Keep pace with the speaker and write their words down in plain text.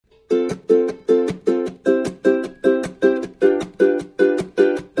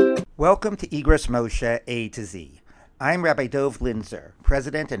Welcome to Igros Moshe A to Z. I'm Rabbi Dov Linzer,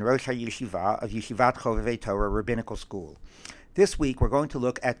 President and Rosh HaYeshiva of Yeshivat Chovevei Torah Rabbinical School. This week we're going to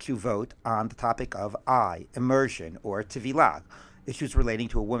look at Tshuvot on the topic of immersion, or Tevilah, issues relating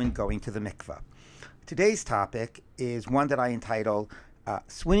to a woman going to the mikveh. Today's topic is one that I entitle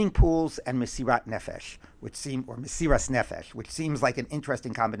Swimming Pools and Mesirat Nefesh, Mesiras Nefesh, which seems like an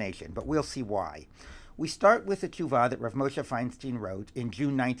interesting combination, but we'll see why. We start with a tshuva that Rav Moshe Feinstein wrote in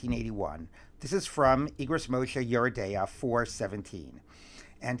June 1981. This is from Igros Moshe Yeridea 4:17.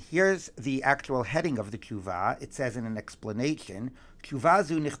 And here's the actual heading of the tshuva. It says in an explanation, tshuva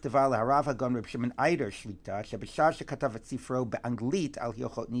zu nichteva leharav hagon Reb Shimon Eider shlita shebishar shekatav et sifro be'anglit al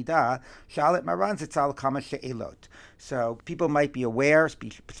hilchot nida sha'al et Maran Zitzal kama she'elot. So people might be aware,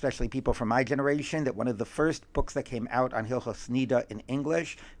 especially people from my generation, that one of the first books that came out on Hilchos Nida in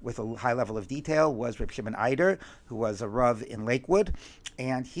English with a high level of detail was Reb Shimon Eider, who was a Rav in Lakewood.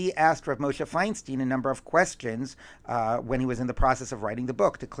 And he asked Rav Moshe Feinstein a number of questions when he was in the process of writing the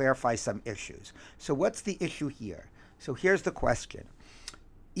book to clarify some issues. So what's the issue here? So here's the question.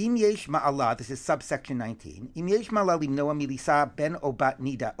 Im yesh ma'ala, this is subsection 19. Im yesh ma'ala limnoa milisa ben obat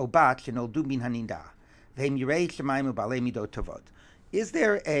nida, obat shenoldu min hanida. Ve'im yirei shemayim u'balei midot tovot. Is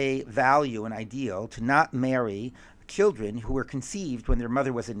there a value, an ideal, to not marry children who were conceived when their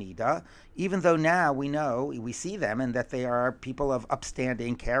mother was a nida, even though now we see them, and that they are people of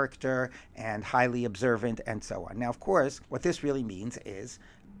upstanding character and highly observant and so on. Now, of course, what this really means is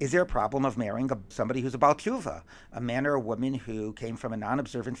there a problem of marrying somebody who's a Baal Tshuva, a man or a woman who came from a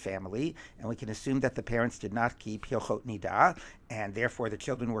non-observant family, and we can assume that the parents did not keep Hilchot Nida, and therefore the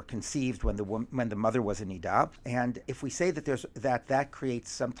children were conceived when the mother was a Nida. And if we say that that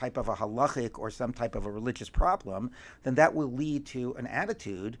creates some type of a halachic or some type of a religious problem, then that will lead to an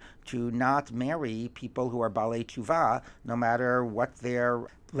attitude to not marry people who are Balei Tshuva, no matter what their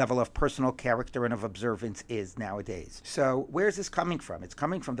level of personal character and of observance is nowadays. So where's this coming from? It's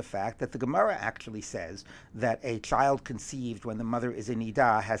coming from the fact that the Gemara actually says that a child conceived when the mother is a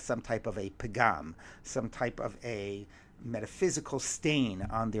nidah has some type of a pagam, some type of a metaphysical stain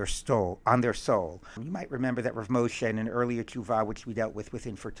on their soul. You might remember that Rav Moshe in an earlier tshuva, which we dealt with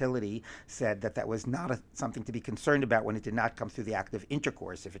infertility, said that was not something to be concerned about when it did not come through the act of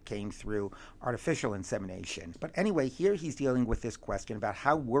intercourse, if it came through artificial insemination. But anyway, here he's dealing with this question about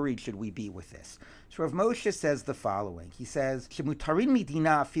how worried should we be with this. So Rav Moshe says the following. He says, Shemutarin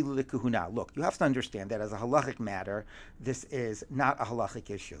midina afilu lekuhuna. Look, you have to understand that as a halachic matter, this is not a halachic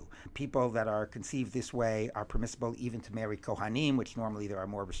issue. People that are conceived this way are permissible even to marry Kohanim, which normally there are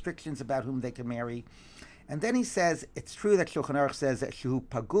more restrictions about whom they can marry. And then he says, it's true that Shulchan Aruch says that Shehu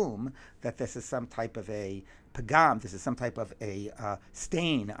Pagum, that this is some type of a pagam, this is some type of a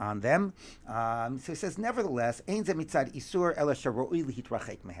stain on them. So he says, nevertheless, Ein ze mitzad isur ela sharoi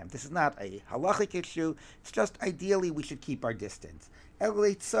lihitrachek mehem. This is not a halachic issue. It's just ideally we should keep our distance. El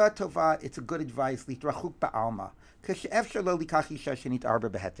leitzah tova, it's a good advice, litrachuk ba'alma. When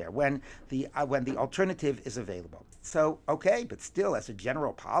the alternative is available. So, okay, but still, as a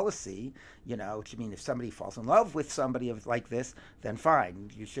general policy, if somebody falls in love with somebody like this, then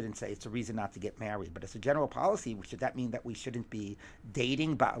fine. You shouldn't say it's a reason not to get married. But as a general policy, should that mean that we shouldn't be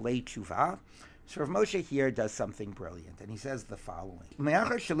dating Ba'alei Tshuva? So Rav Moshe here does something brilliant, and he says the following.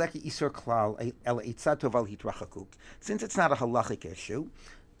 Since it's not a halachic issue,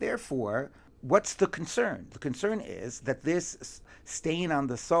 therefore, what's the concern? The concern is that this stain on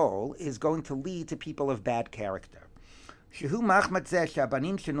the soul is going to lead to people of bad character. We assume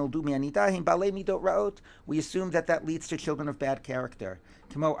that leads to children of bad character,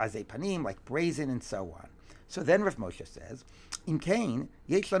 like brazen and so on. So then Rav Moshe says, Im kain,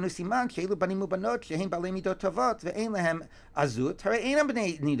 yesh lanu siman she'elu banim ubanot shehem balei midot tovot ve'ein lehem azut harei einam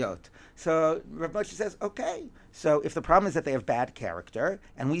bnei nidot. So Rav Moshe says, okay, so if the problem is that they have bad character,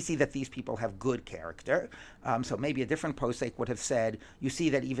 and we see that these people have good character, so maybe a different posek would have said, you see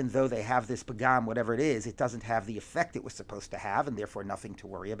that even though they have this pagam, whatever it is, it doesn't have the effect it was supposed to have, and therefore nothing to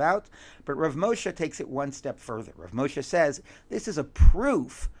worry about. But Rav Moshe takes it one step further. Rav Moshe says, this is a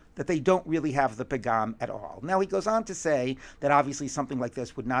proof that they don't really have the pagam at all. Now he goes on to say that obviously something like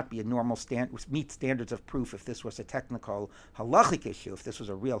this would not be a normal meet standards of proof if this was a technical halachic issue, if this was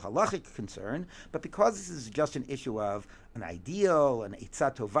a real halachic concern, but because this is just an issue of an ideal, an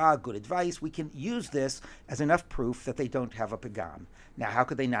eitzah tova, good advice, we can use this as enough proof that they don't have a pagam. Now, how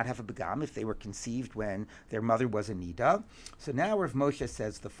could they not have a pagam if they were conceived when their mother was a nida? So now Rav Moshe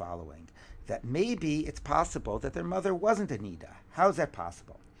says the following, that maybe it's possible that their mother wasn't a nida. How is that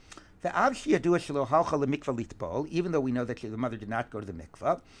possible? The Av sheyadua shelo halcha lemikvah litbol, even though we know that the mother did not go to the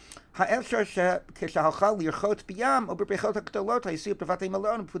mikvah. Ha'efshar shehalcha lirchot biyam or b'brechot hagdolot ha'yisuyah b'vatei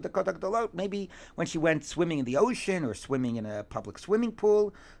malon b'pudakot hagdolot. Maybe when she went swimming in the ocean or swimming in a public swimming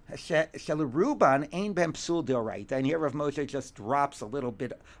pool. Shelaruban ein ben psul deoraita. And here Rav Moshe just drops a little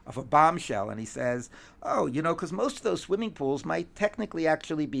bit of a bombshell, and he says, oh, because most of those swimming pools might technically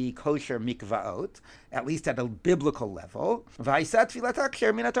actually be kosher mikvaot, at least at a biblical level.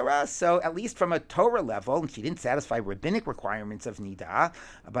 So at least from a Torah level, and she didn't satisfy rabbinic requirements of nida,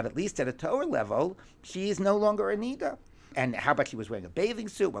 but at least at a Torah level, she is no longer a nida. And how about she was wearing a bathing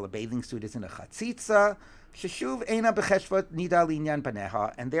suit? Well, a bathing suit isn't a chatzitza. Sheshuv eina becheshvot nida linyan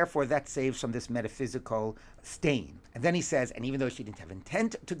paneha, and therefore that saves from this metaphysical stain. And then he says, and even though she didn't have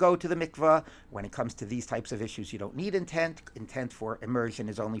intent to go to the mikvah, when it comes to these types of issues, you don't need intent. Intent for immersion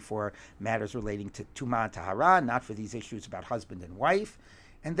is only for matters relating to Tumah and Tahara, not for these issues about husband and wife.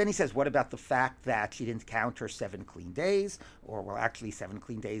 And then he says, what about the fact that she didn't count her 7 clean days? Or, well, actually, 7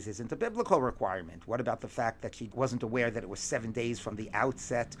 clean days isn't a biblical requirement. What about the fact that she wasn't aware that it was 7 days from the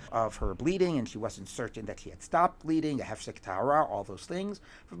outset of her bleeding, and she wasn't certain that she had stopped bleeding, a hefsek tahara, all those things?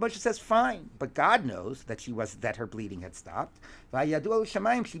 Rav Moshe says, fine, but God knows that her bleeding had stopped. And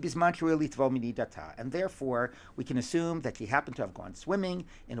therefore, we can assume that she happened to have gone swimming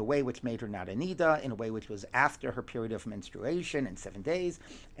in a way which made her not a nida, in a way which was after her period of menstruation in 7 days,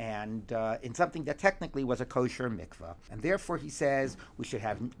 and in something that technically was a kosher mikvah. And therefore, he says we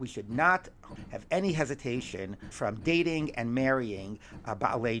should not have any hesitation from dating and marrying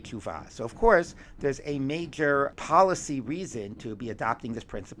ba'alei tshuva. So, of course, there's a major policy reason to be adopting this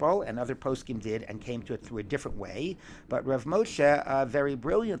principle, and other poskim did and came to it through a different way. But Rav Moshe very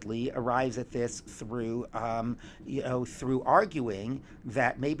brilliantly arrives at this through arguing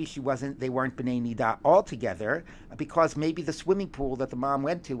that maybe they weren't b'nei nida altogether, because maybe the swimming pool that the mom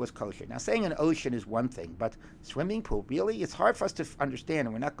went to was kosher. Now, saying an ocean is one thing, but swimming pool, really? It's hard for us to understand,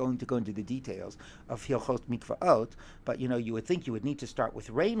 and we're not going to go into the details of Hilchot Mikvaot, but you would think you would need to start with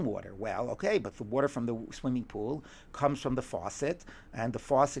rainwater. Well, okay, but the water from the swimming pool comes from the faucet, and the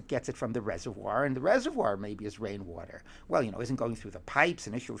faucet gets it from the reservoir, and the reservoir maybe is rainwater. Well, isn't going through the pipes,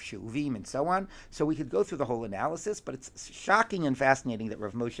 an issue of shuvim and so on. So we could go through the whole analysis, but it's shocking and fascinating that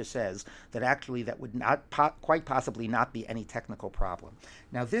Rav Moshe says that actually that would not quite possibly not be any technical problem.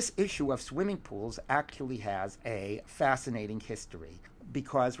 Now, this issue of swimming pools actually has a fascinating history,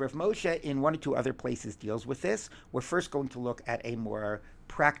 because Rav Moshe in one or two other places deals with this. We're first going to look at a more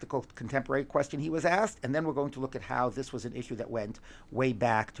practical contemporary question he was asked, and then we're going to look at how this was an issue that went way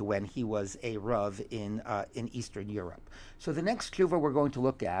back to when he was a Rav in Eastern Europe. So the next tshuva we're going to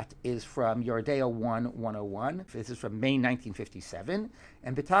look at is from Yordeo 1:101. This is from May 1957,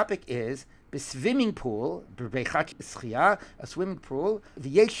 and the topic is the swimming pool, a swimming pool,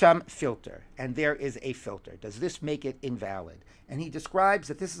 the yesham filter, and there is a filter. Does this make it invalid? And he describes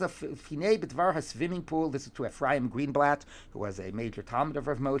that this is a finei b'dvar swimming pool. This is to Ephraim Greenblatt, who was a major Talmud of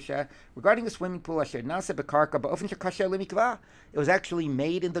Rav Moshe, regarding the swimming pool. Asher nase bekarka ba'ofen shekasher lemikvah. It was actually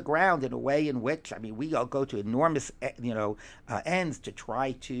made in the ground in a way in which, we all go to enormous, ends to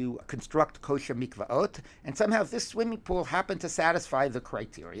try to construct kosher mikvaot, and somehow this swimming pool happened to satisfy the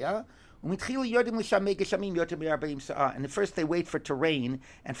criteria. And at first they wait for it to rain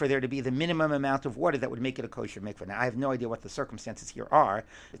and for there to be the minimum amount of water that would make it a kosher mikveh. Now, I have no idea what the circumstances here are.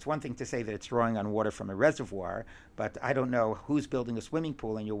 It's one thing to say that it's drawing on water from a reservoir, but I don't know who's building a swimming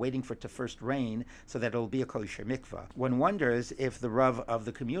pool and you're waiting for it to first rain so that it'll be a kosher mikveh. One wonders if the Rav of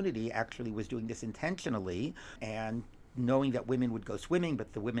the community actually was doing this intentionally and knowing that women would go swimming,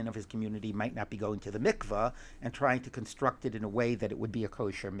 but the women of his community might not be going to the mikveh, and trying to construct it in a way that it would be a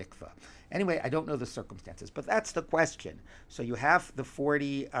kosher mikveh. Anyway, I don't know the circumstances, but that's the question. So you have the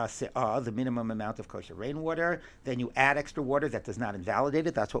 40 se'ah, the minimum amount of kosher rainwater, then you add extra water that does not invalidate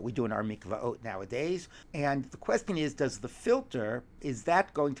it. That's what we do in our mikvaot nowadays. And the question is, does the filter, is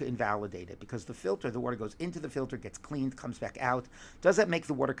that going to invalidate it? Because the filter, the water goes into the filter, gets cleaned, comes back out. Does that make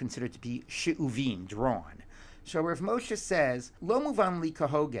the water considered to be she'uvim, drawn? So Rav Moshe says, Lo muvan li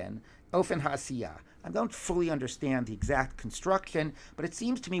kahogen, ofen ha'asiyah. I don't fully understand the exact construction, but it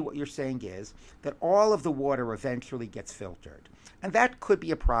seems to me what you're saying is that all of the water eventually gets filtered. And that could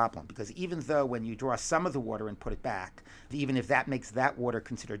be a problem, because even though when you draw some of the water and put it back, even if that makes that water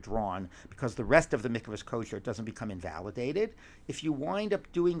considered drawn, because the rest of the mikvah is kosher, it doesn't become invalidated. If you wind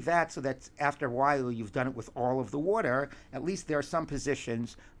up doing that so that after a while you've done it with all of the water, at least there are some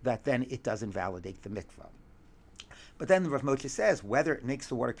positions that then it does invalidate the mikvah. But then Rav Moshe says whether it makes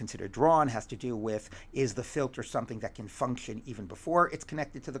the water considered drawn has to do with, is the filter something that can function even before it's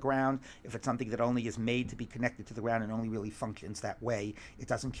connected to the ground? If it's something that only is made to be connected to the ground and only really functions that way, it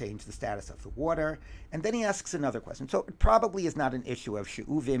doesn't change the status of the water. And then he asks another question. So it probably is not an issue of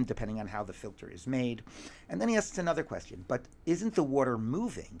she'uvim, depending on how the filter is made. And then he asks another question. But isn't the water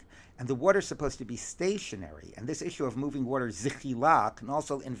moving? And the water is supposed to be stationary. And this issue of moving water, zichila, can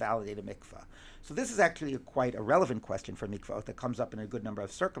also invalidate a mikvah. So this is actually quite a relevant question for mikvah that comes up in a good number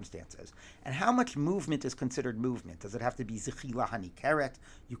of circumstances. And how much movement is considered movement? Does it have to be zichila hanikeret?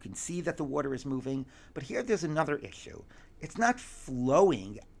 You can see that the water is moving. But here there's another issue. It's not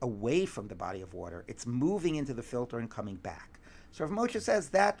flowing away from the body of water. It's moving into the filter and coming back. So Rav Moshe says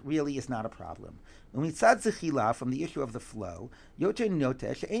that really is not a problem. When we tzad zechila from the issue of the flow, yoter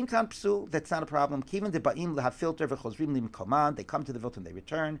notesh ein kan psul, that's not a problem. Kiven de ba'im leha filter v'chozrim limkoman, they come to the filter and they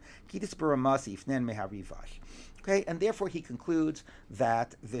return. Kidis b'ramasi ifnen meharivash. Okay, and therefore he concludes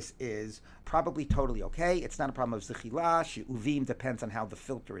that this is probably totally okay. It's not a problem of zechila. She'uvim depends on how the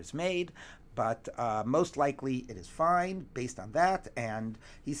filter is made. But most likely it is fine based on that. And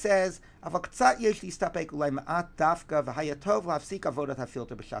he says, maybe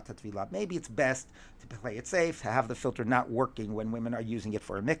it's best to play it safe, to have the filter not working when women are using it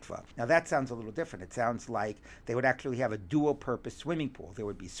for a mikvah. Now that sounds a little different. It sounds like they would actually have a dual-purpose swimming pool. There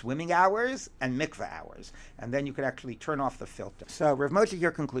would be swimming hours and mikvah hours. And then you could actually turn off the filter. So Rav Moshe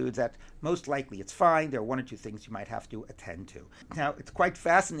here concludes that most likely it's fine. There are one or two things you might have to attend to. Now, it's quite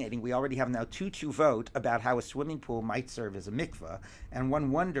fascinating. We already have now two tshuvot about how a swimming pool might serve as a mikvah, and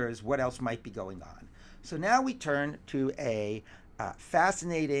one wonders what else might be going on. So now we turn to a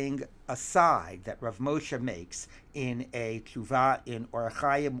fascinating aside that Rav Moshe makes in a tshuva in Orach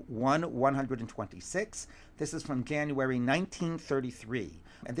Chaim 126. This is from January 1933.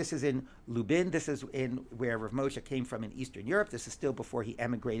 And this is in Lubin. This is in where Rav Moshe came from in Eastern Europe. This is still before he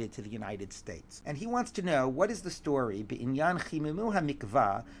emigrated to the United States. And he wants to know, what is the story? B'inyan chimimu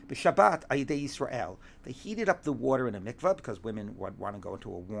ha-mikvah b'Shabbat ayidei Yisrael. They heated up the water in a mikvah because women would want to go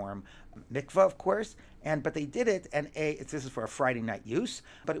into a warm mikvah, of course. But they did it, and this is for a Friday night use,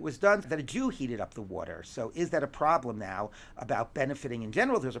 but it was done that a Jew heated up the water. So is that a problem now about benefiting in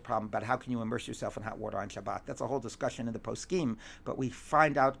general? There's a problem about how can you immerse yourself in hot water on Shabbat. That's a whole discussion in the poskim, but we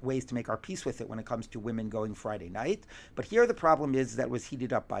find out ways to make our peace with it when it comes to women going Friday night. But here the problem is that it was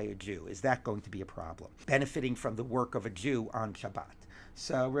heated up by a Jew. Is that going to be a problem? Benefiting from the work of a Jew on Shabbat.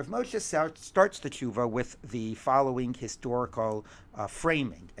 So Rav Moshe starts the tshuva with the following historical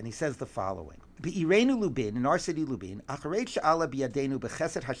framing, and he says the following. Be'irenu Lubin, in our city Lubin, acharei she'ala biyadenu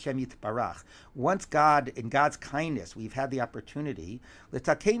b'chesed Hashem yitbarach. Once God, in God's kindness, we've had the opportunity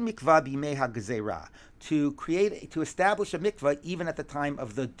l'takein mikvah b'imei ha'gzeira, to establish a mikvah even at the time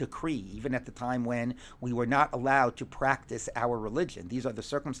of the decree, even at the time when we were not allowed to practice our religion. These are the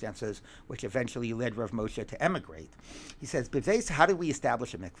circumstances which eventually led Rav Moshe to emigrate. He says, Beveis, how do we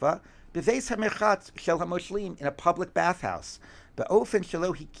establish a mikvah? Beveis ha'merchatz shel ha'moshlim, in a public bathhouse. Be'ofen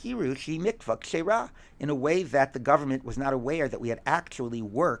shelo hikiru shi mikvah kshera, in a way that the government was not aware that we had actually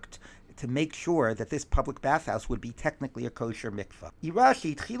worked to make sure that this public bathhouse would be technically a kosher mikvah.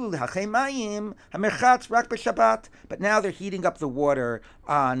 But now they're heating up the water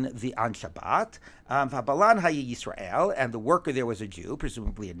on Shabbat. Yisrael, and the worker there was a Jew,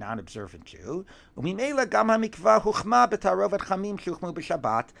 presumably a non-observant Jew. And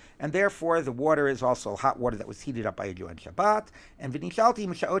therefore the water is also hot water that was heated up by a Jew on Shabbat. And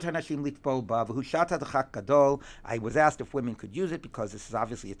I was asked if women could use it because this is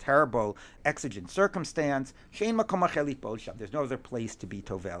obviously a terrible exigent circumstance. There's no other place to be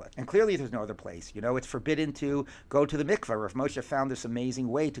tovelet. And clearly there's no other place. It's forbidden to go to the mikvah. Rav Moshe found this amazing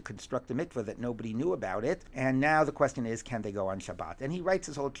way to construct a mikvah that nobody knew about it. And now the question is, can they go on Shabbat? And he writes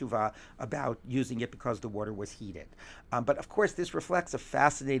his whole tshuva about using it because the water was heated. But of course, this reflects a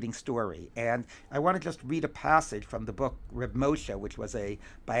fascinating story. And I want to just read a passage from the book Reb Moshe, which was a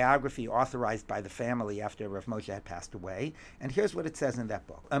biography authorized by the family after Rav Moshe had passed away. And here's what it says in that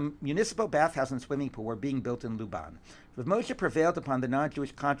book. Municipal bathhouse and swimming pool were being built in Luban. Rav Moshe prevailed upon the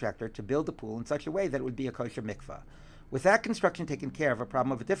non-Jewish contractor to build the pool in such a way that it would be a kosher mikvah. With that construction taken care of, a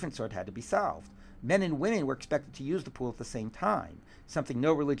problem of a different sort had to be solved. Men and women were expected to use the pool at the same time, something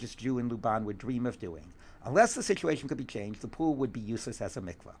no religious Jew in Luban would dream of doing. Unless the situation could be changed, the pool would be useless as a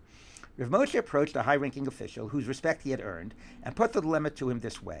mikvah. Rav Moshe approached a high-ranking official whose respect he had earned and put the dilemma to him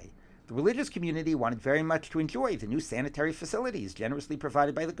this way. The religious community wanted very much to enjoy the new sanitary facilities generously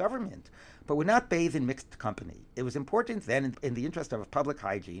provided by the government, but would not bathe in mixed company. It was important then, in the interest of public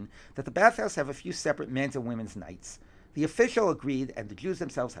hygiene, that the bathhouse have a few separate men's and women's nights. The official agreed, and the Jews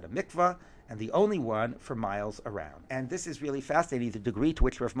themselves had a mikvah, and the only one for miles around. And this is really fascinating, the degree to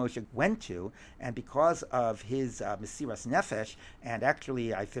which Rav Moshe went to, and because of his Mesiras Nefesh, and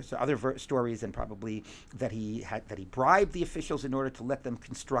actually there's other stories, and probably that he bribed the officials in order to let them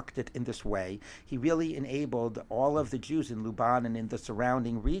construct it in this way. He really enabled all of the Jews in Luban and in the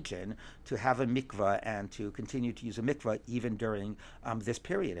surrounding region to have a mikveh and to continue to use a mikveh even during this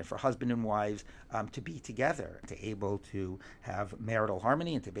period, and for husband and wives to be together, to able to have marital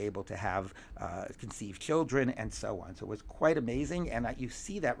harmony and to be able to have conceive children and so on. So it was quite amazing, and you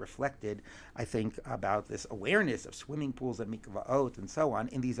see that reflected, I think, about this awareness of swimming pools and mikvaot and so on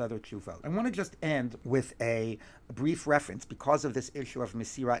in these other tshuvot. I want to just end with a brief reference, because of this issue of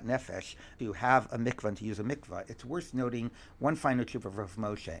Mesirat Nefesh, to have a mikvah and to use a mikvah. It's worth noting one final tshuva of Rav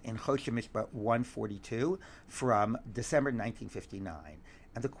Moshe in Choshen Mishpat 142 from December 1959.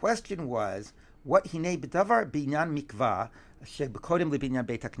 And the question was, what hinei b'davar binyan mikvah shebekodem libinyan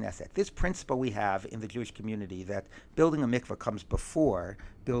beit hakneset. This principle we have in the Jewish community that building a mikvah comes before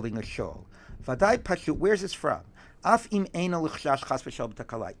building a shul. Vadai pashut, where's this from? Af im eino l'chshash chas v'shel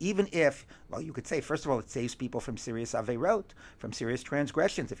b'takala. Even if, well, you could say, first of all, it saves people from serious averot, from serious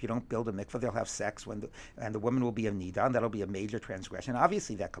transgressions. If you don't build a mikvah, they'll have sex and the woman will be a nidan. That'll be a major transgression.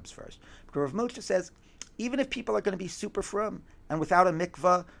 Obviously, that comes first. But Rav Moshe says, even if people are going to be super frum and without a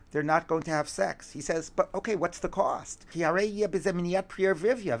mikvah, they're not going to have sex. He says, but okay, what's the cost? You won't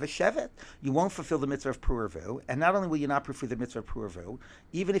fulfill the mitzvah of Purvu, and not only will you not fulfill the mitzvah of Purvu,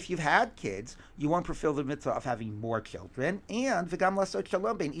 even if you've had kids, you won't fulfill the mitzvah of having more children, and v'gam lasot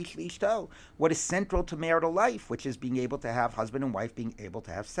shalom bein ish li'ishto, what is central to marital life, which is being able to have husband and wife being able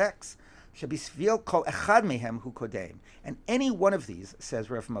to have sex. Kol echad mehem hu kodem. And any one of these, says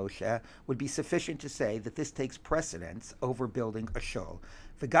Rav Moshe, would be sufficient to say that this takes precedence over building a shul.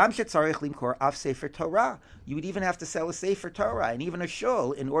 V'gam shetzarich limkor af sefer Torah. You would even have to sell a sefer Torah and even a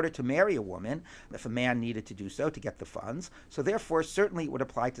shul in order to marry a woman, if a man needed to do so to get the funds. So therefore, certainly it would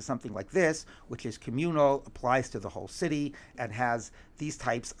apply to something like this, which is communal, applies to the whole city, and has these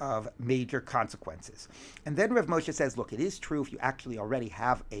types of major consequences. And then Rav Moshe says, look, it is true if you actually already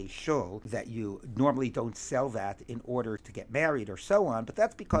have a shul that you normally don't sell that in order to get married or so on, but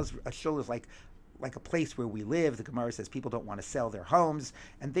that's because a shul is like a place where we live. The Gemara says people don't want to sell their homes,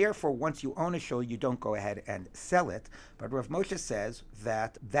 and therefore once you own a shul, you don't go ahead and sell it. But Rav Moshe says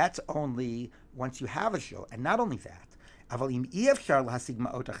that that's only once you have a shul, and not only that,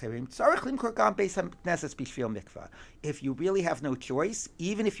 if you really have no choice,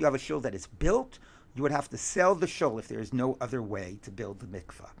 even if you have a shul that is built, you would have to sell the shul if there is no other way to build the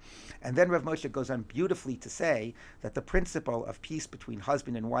mikvah. And then Rav Moshe goes on beautifully to say that the principle of peace between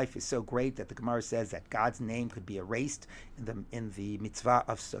husband and wife is so great that the Gemara says that God's name could be erased in the mitzvah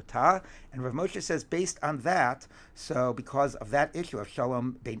of sotah. And Rav Moshe says, based on that, so because of that issue of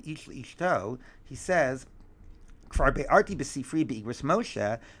shalom bein ish li'ishto, he says, that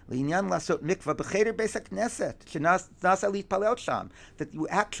you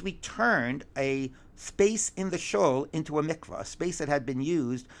actually turned a space in the shul into a mikvah, a space that had been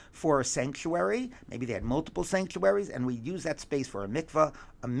used for a sanctuary. Maybe they had multiple sanctuaries, and we use that space for a mikvah.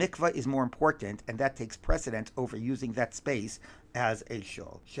 A mikvah is more important, and that takes precedence over using that space as a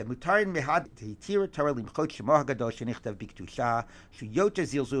shul. Shemutarin mehad hitira Torah limchot shemo hagadosh shenichtav biktusha shuyoter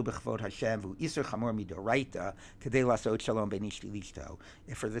zilzu b'chvod Hashem v'u iser chamor midoraita kedei lasot shalom bein ish li'ishto.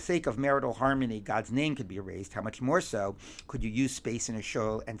 If for the sake of marital harmony, God's name could be erased, how much more so could you use space in a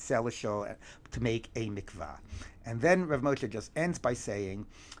shul and sell a shul to make a mikvah? And then Rav Moshe just ends by saying,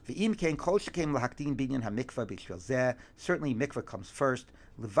 "V'im kein kol shekem lahakdin binyan hamikvah b'shvil zeh." Certainly, mikvah comes first.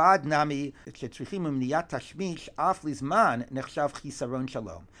 Levad nami shetzrichim umniyat tashmish af lizman nechshav chisaron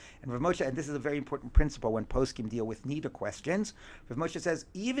shalom. And Rav Moshe, and this is a very important principle when poskim deal with nida questions. Rav Moshe says,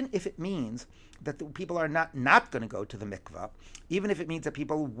 even if it means that the people are not going to go to the mikvah, even if it means that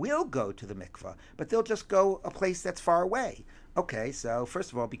people will go to the mikvah, but they'll just go a place that's far away. Okay, so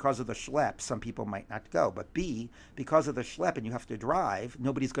first of all, because of the schlep, some people might not go. But B, because of the schlep and you have to drive,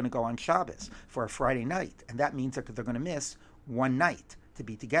 nobody's going to go on Shabbos for a Friday night. And that means that they're going to miss one night to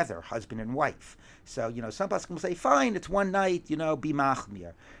be together, husband and wife. So, some poskim will say, fine, it's one night, be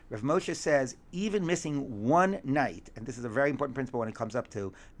machmir. Rav Moshe says, even missing one night, and this is a very important principle when it comes up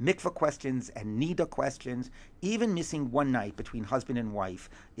to mikvah questions and nida questions, even missing one night between husband and wife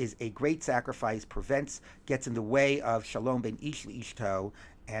is a great sacrifice, gets in the way of shalom ben ish li'ishto.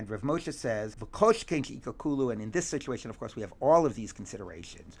 And Rav Moshe says, "V'kosh kein she'ikakulu," and in this situation, of course, we have all of these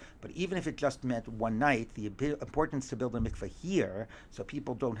considerations. But even if it just meant one night, the importance to build a mikvah here, so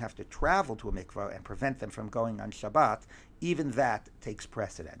people don't have to travel to a mikvah and prevent them from going on Shabbat, even that takes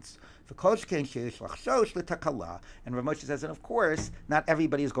precedence. And Rav Moshe says, and of course, not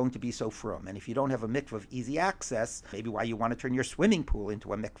everybody is going to be so frum. And if you don't have a mikvah of easy access, maybe why you want to turn your swimming pool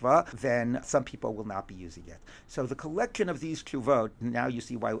into a mikvah, then some people will not be using it. So the collection of these tshuvot, now you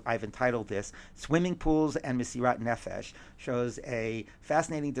see why I've entitled this Swimming Pools and Mesirat Nefesh, shows a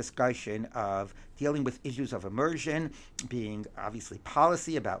fascinating discussion of dealing with issues of immersion, being obviously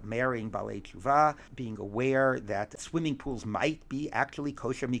policy about marrying Balei Tshuva, being aware that swimming pools might be actually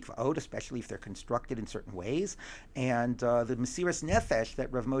kosher mikvaot, especially if they're constructed in certain ways, and the Mesiras Nefesh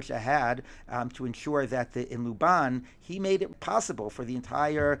that Rav Moshe had to ensure that in Luban, he made it possible for the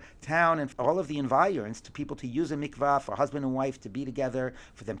entire town and all of the environs to people to use a mikvah, for husband and wife to be together,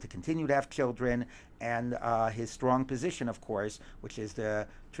 for them to continue to have children, and his strong position, of course, which is the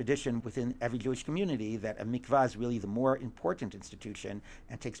tradition within every Jewish community that a mikvah is really the more important institution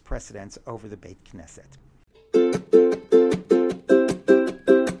and takes precedence over the Beit Knesset.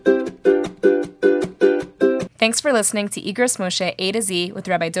 Thanks for listening to Igros Moshe A to Z with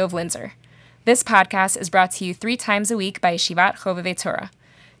Rabbi Dov Linzer. This podcast is brought to you 3 times a week by Yeshivat Chovevei Torah.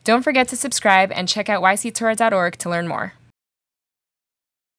 Don't forget to subscribe and check out yctorah.org to learn more.